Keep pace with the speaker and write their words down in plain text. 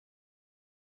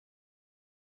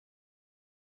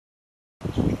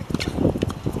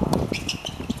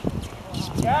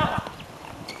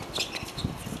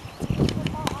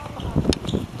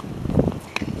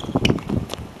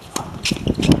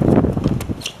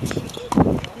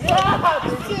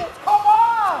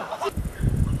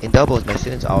In doubles, my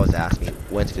students always ask me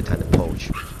when's a good time to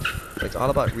poach. But it's all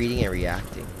about reading and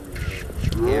reacting.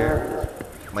 Here,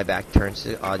 my back turns to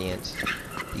the audience.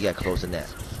 You gotta close the net.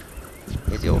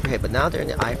 Here's the overhead, but now they're in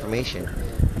the I formation.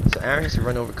 So Aaron has to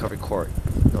run over covered court.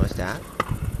 Notice that?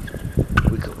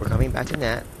 We're coming back to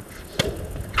net.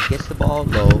 He gets the ball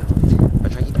low. I'm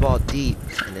trying to keep the ball deep.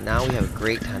 And then now we have a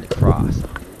great time to cross.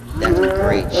 That's a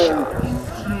great shot.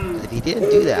 Because if he didn't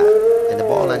do that, and the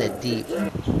ball landed deep,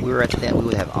 we were at the net, we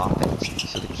would have offense.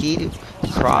 So the key to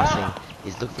crossing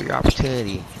is look for your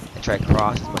opportunity and try to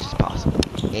cross as much as possible.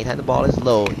 Anytime the ball is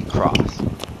low, you cross.